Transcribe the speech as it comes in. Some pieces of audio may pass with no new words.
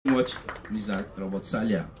much, Mr. Robert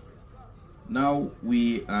Salia. Now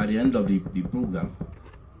we are at the end of the program.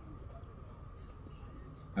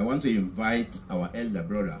 I want to invite our elder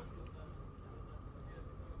brother,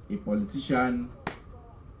 a politician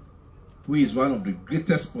who is one of the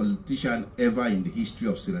greatest politicians ever in the history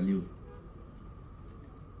of Sierra Leone.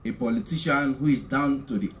 A politician who is down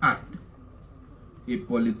to the earth. A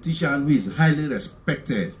politician who is highly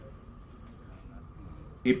respected.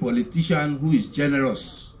 A politician who is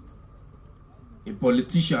generous. A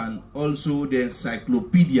politician also the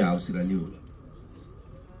encyclopedia of Sierra Leone.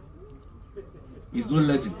 It's not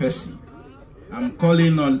let a person. I'm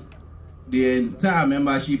calling on the entire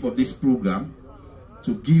membership of this program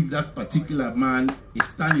to give that particular man a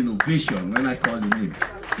standing ovation when I call him in.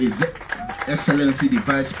 His Excellency the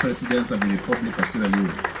Vice President of the Republic of Sierra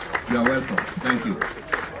Leone. You are welcome. Thank you.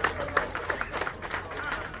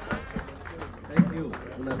 Thank you.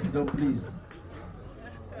 Sit down, please.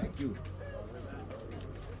 Thank you.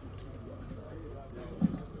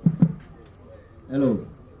 Hello.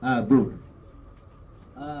 Good.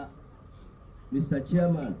 Mr.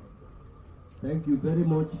 Chairman, thank you very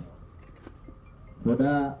much for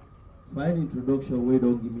that fine introduction we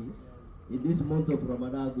don't give me. In this month of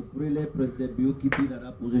Ramadan, the really President Bill keeping at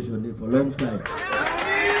that position there for a long time.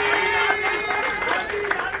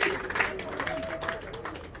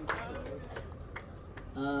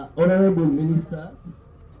 Honorable ministers,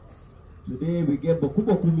 today we get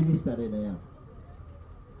Boku minister in here.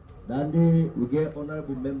 That day we get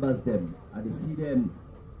honorable members them. I see them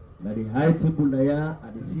at the high table there.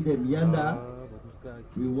 I see them yonder.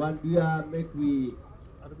 We want to make we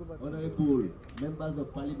honorable members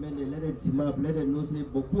of parliament and let them team up. Let them know say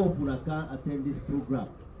Boku of Unaka attend this program.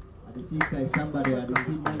 I see Kai somebody. I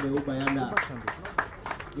see Mande Obayanda.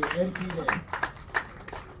 The MP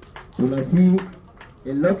there. We see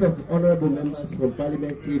a lot of honorable members from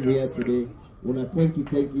parliament came here today. Una thank you,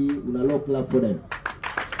 una low clap for them.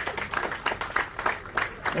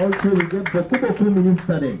 Also, we get Boku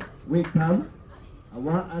minister then. We come. I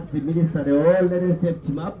want to ask the minister, they all let us have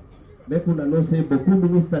team up. Make una know say Boku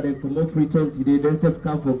minister then come up return today. They have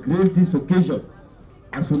come for grace this occasion.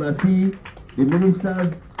 As soon as see the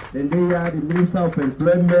ministers, then they are the Minister of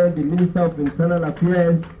Employment, the Minister of Internal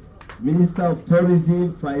Affairs, Minister of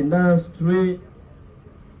Tourism, Finance, Trade,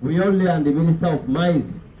 we only and the Minister of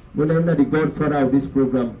Mines. When I'm the godfather of this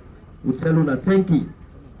program, we tell una thank you.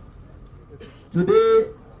 Today,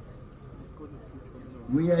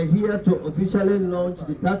 we are here to officially launch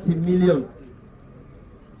the 30 million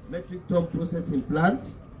metric ton processing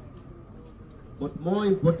plant. But more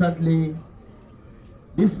importantly,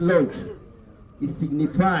 this launch is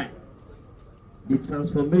signifying the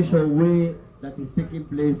transformation way that is taking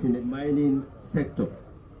place in the mining sector.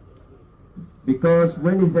 Because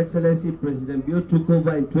when His Excellency President Bio took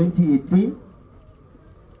over in 2018,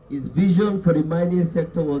 his vision for the mining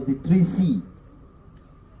sector was the 3C.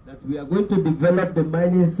 That we are going to develop the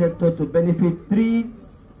mining sector to benefit 3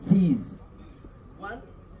 C's.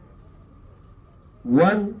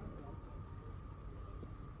 One,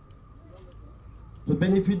 to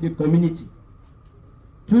benefit the community.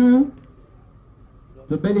 2,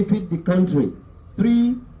 to benefit the country.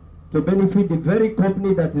 3, to benefit the very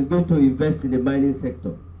company that is going to invest in the mining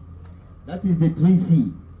sector. That is the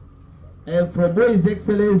 3C. And from where His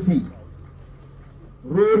Excellency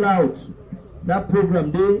roll out that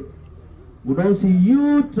program there, we don't see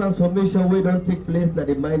huge transformation where don't take place in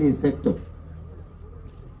the mining sector.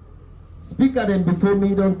 Speaker them before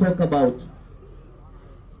me don't talk about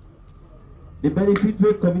the benefit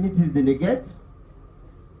where communities they get.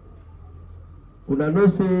 Una know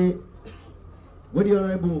say what the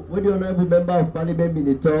honorable member of parliament in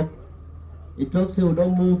the talk, he talks say we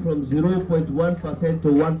don't move from 0.1% to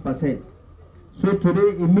 1%. So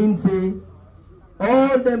today it means say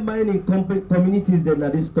all the mining communities that are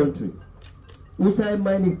in this country, outside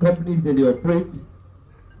mining companies that they operate,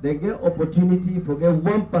 they get opportunity for get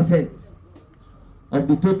 1% of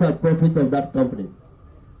the total profit of that company.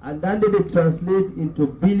 And then they translate into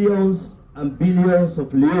billions and billions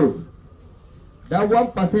of leos. That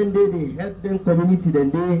 1% they help them community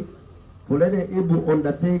then they for let them able to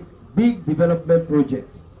undertake big development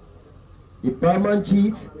projects. The paramount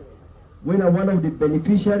chief, when one of the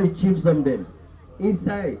beneficiary chiefs of them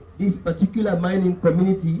inside this particular mining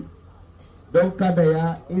community, don't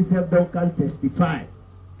kadaya himself don't can testify.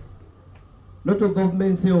 Not a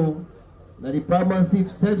government say oh, that the paramount chief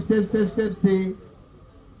self say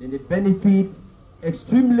then they benefit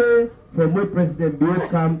extremely from where President Bill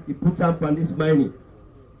come, he put up on this mining.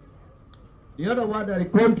 The other one that the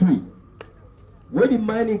country, where the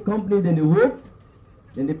mining company then they work,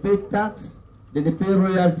 then they pay tax, then they pay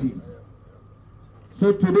royalties.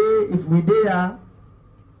 So today, if we there,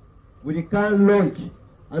 we can launch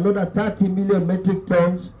another 30 million metric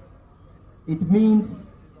tons, it means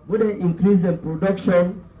when they increase the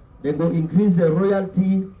production, they go increase the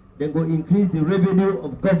royalty, they go increase the revenue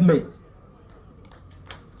of government.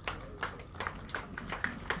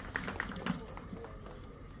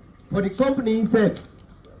 For the company itself,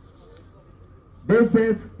 they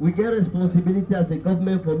say we get responsibility as a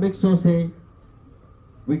government for make sure say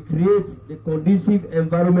we create the conducive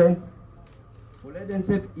environment for let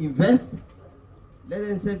themselves invest, let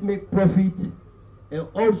themselves make profit, and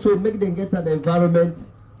also make them get an environment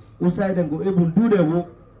outside them go able to do their work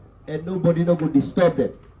and nobody not go disturb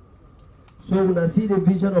them. So when I see the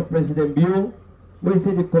vision of President Bio, where he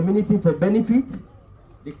say the community for benefit,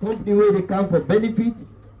 the company where they come for benefit,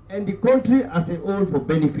 and the country as a whole for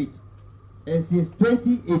benefit. And since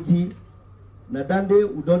 2018,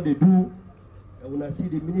 Nadande we don't do, and when I see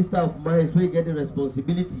the Minister of Mines where get the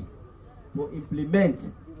responsibility for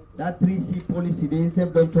implement that 3C policy, they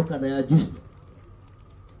themselves don't talk and I just.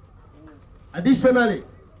 Additionally,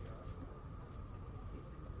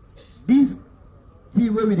 this tea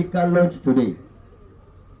where we can launch today,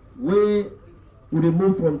 where we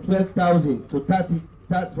move from 12,000 to 30,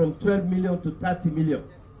 from 12 million to 30 million.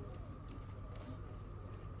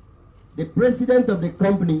 The president of the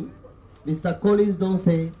company, Mr. Collins, don't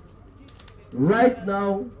say, right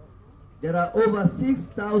now, there are over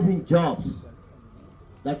 6,000 jobs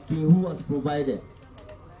that Kinhu has provided.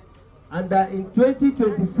 And that in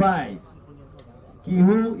 2025,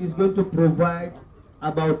 Kinhu is going to provide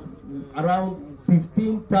about around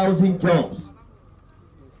 15,000 jobs.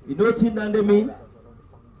 You know what I mean?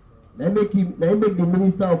 They make the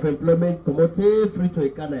Minister of Employment come out free to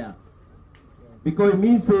Ikanaya. Because it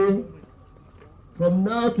means say, from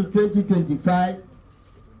now to 2025,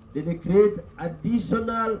 they create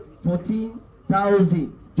additional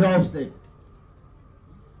 14,000 jobs then.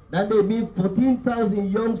 That they mean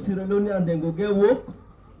 14,000 young Sierra Leoneans then go get work,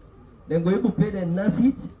 then go able to pay their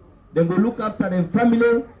NASIT, then go look after their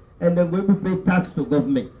family, and then go able to pay tax to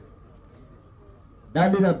government.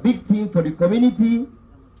 That is a big thing for the community,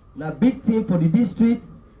 a big thing for the district,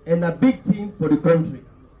 and a big thing for the country.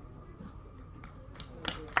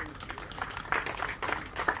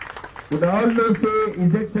 Would I also say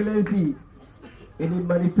His Excellency in the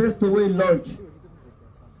manifesto we launched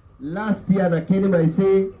last year in Academy, I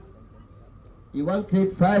say he want to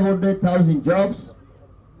create 500,000 jobs.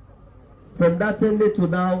 From that end to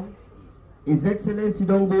now, His Excellency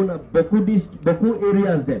don't go to Boku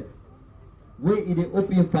areas them, where they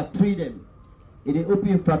open factory them, Any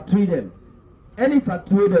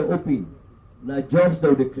factory they open, now jobs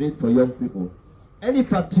that they create for young people. Any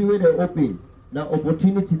factory where they open, now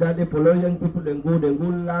opportunity that they follow young people, then go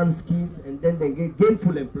learn skills, and then they get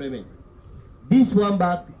gainful employment. This one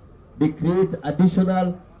back, they create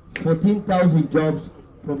additional 14,000 jobs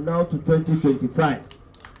from now to 2025.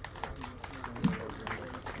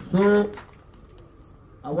 So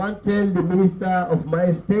I want to tell the Minister of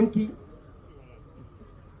Mines thank you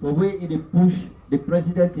for where they push the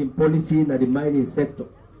president in policy in the mining sector.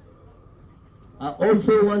 I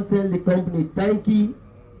also want to tell the company thank you,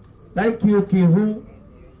 Kinhu,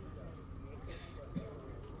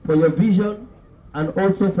 for your vision and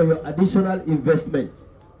also for your additional investment.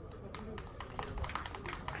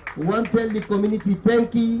 We want to tell the community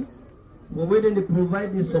thank you for where they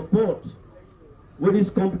provide the support what this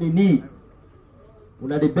company need.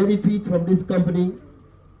 When they benefit from this company,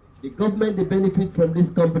 the government they benefit from this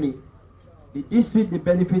company, the district they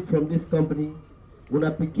benefit from this company, when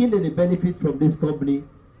a Pekin they benefit from this company,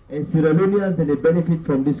 and Sierra Leoneans they benefit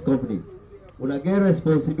from this company. When I get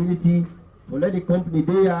responsibility for let the company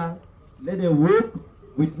there, let them work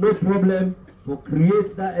with no problem, for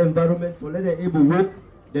create that environment, for let them able work,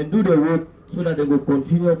 then do the work so that they will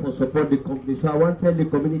continue for support the company. So I want to tell the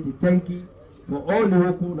community thank you for all the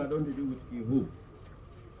work I don't do with Kinhu.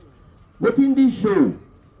 What in this show,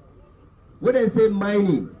 when I say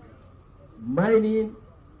mining,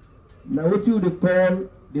 now what you would call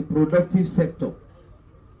the productive sector.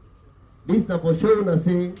 This now for sure when I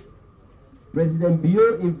say President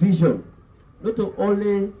Bio envision, not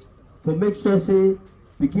only for make sure say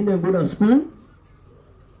begin and go to school,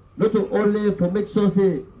 not only for make sure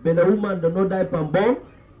say Bella woman do not die and born,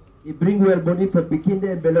 he bring well money for Pekin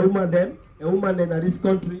and Bella woman them, a woman in this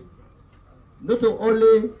country, not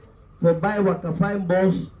only for buy waka fine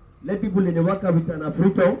boss, let people in the waka with an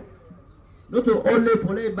afrito, not only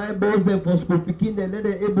for let buy boss them for school Pekin and let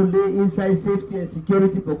them able lay inside safety and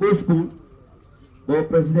security for go school, but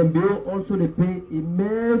President Bio also they pay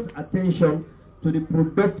immense attention to the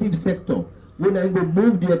productive sector, when I go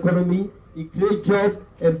move the economy, it create jobs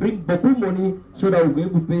and bring beaucoup money so that we'll be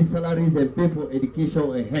able to pay salaries and pay for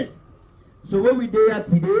education and health. So when we there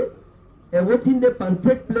today, and what in the can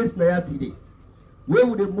take place now today, where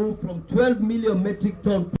would they move from 12 million metric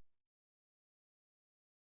tons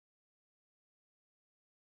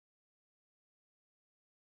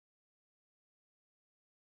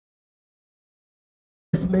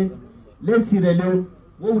let's Sierra Leone,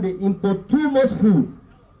 what would they import too much food?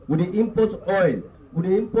 Would they import oil? Would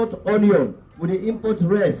they import onion? Would they import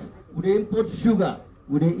rice? Would they import sugar?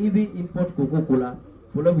 Would they even import Coca-Cola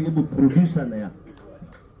for them to be able to produce an?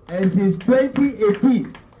 And since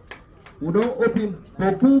 2018, we don't open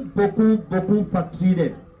beaucoup factory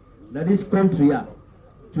there. Now this country,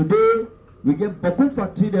 today we get beaucoup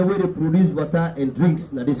factory there where they produce water and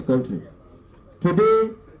drinks in this country.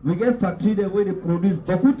 Today we get factory there where they produce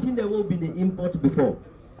beaucoup things that will be the import before.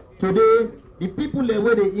 Today the people there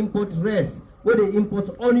where they import rice, where they import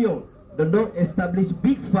onion, they don't establish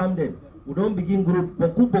big farm them. We don't begin grow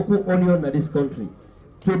beaucoup onion in this country.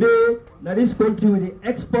 Today, in this country, with the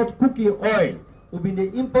export cooking oil, will be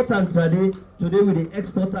the important trade. Today, with the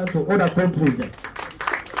export to other countries.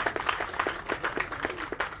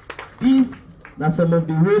 These are some of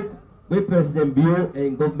the work where President Bio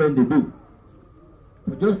and government they do.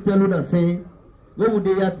 For just tell you that say, where would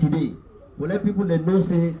they are today? For let people they know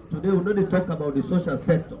say today we know they talk about the social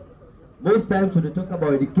sector. Most times when they talk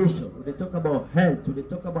about education, when they talk about health, when they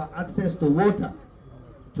talk about access to water.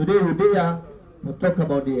 Today we there to talk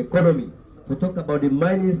about the economy, to talk about the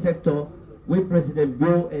mining sector, where President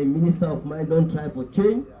Bio and Minister of Mine don't try for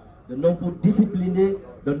change, they don't put discipline there,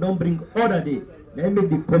 they don't bring order there. They make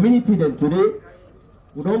the community then today.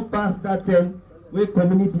 We don't pass that term where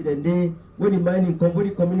community then they, where the mining company,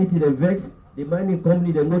 the community then vex, the mining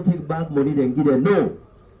company then go take back money then give them. No.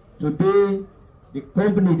 Today the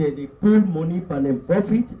company they pull money for them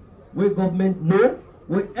profit, where government know,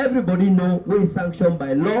 where everybody know, where is sanctioned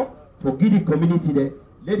by law, for give the community there,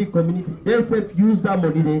 let the community themselves use that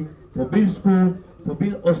money there for build school, for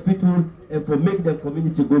build hospital, and for make the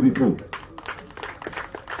community go before.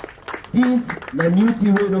 This na new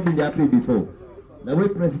thing we not been happy before. The way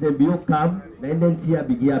President Bio come, the NNT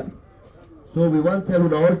be happy. So we want to tell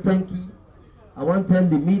you all thank you. I want to tell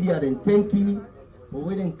the media then thank you for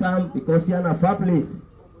where they come because they are in a far place.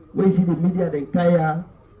 When you see the media then kaya,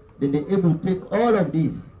 then they able to take all of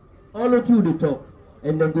this, all of you they talk,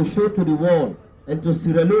 and then go show to the world and to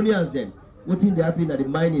Sierra Leoneans then what in the happen at the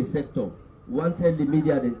mining sector. We want to tell the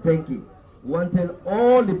media then thank you. We want to tell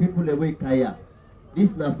all the people away kaya.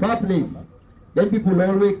 This is a far place. Then people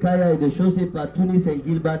always kaya they show say Tunis and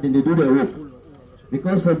Gilbert then they do their work.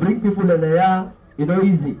 Because for bring people in there, it's not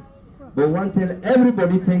easy. But we want to tell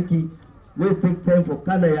everybody thank you. We'll take time for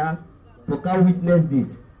Kanaya, for can witness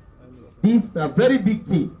this. This is a very big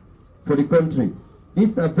thing for the country.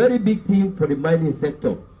 This is a very big thing for the mining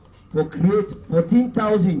sector. For create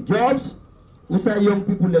 14,000 jobs, which are young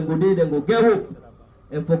people then go there, then go get work.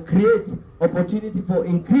 And for create opportunity for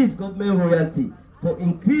increased government royalty, for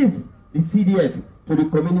increase the CDF to the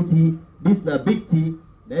community. This is a big thing.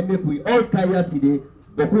 Then make we all kaya today.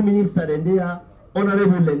 Boku minister and there,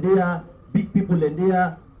 honorable and there, big people and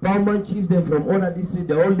there, paramount chiefs them from other districts,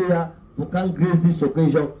 they all there who can grace this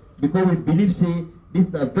occasion because we believe say this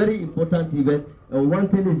is a very important event and we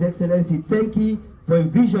want to tell His Excellency thank you for the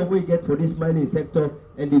vision we get for this mining sector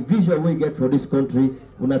and the vision we get for this country.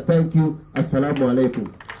 We want to thank you. Assalamu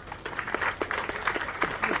alaikum.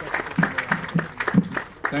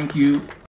 Thank you.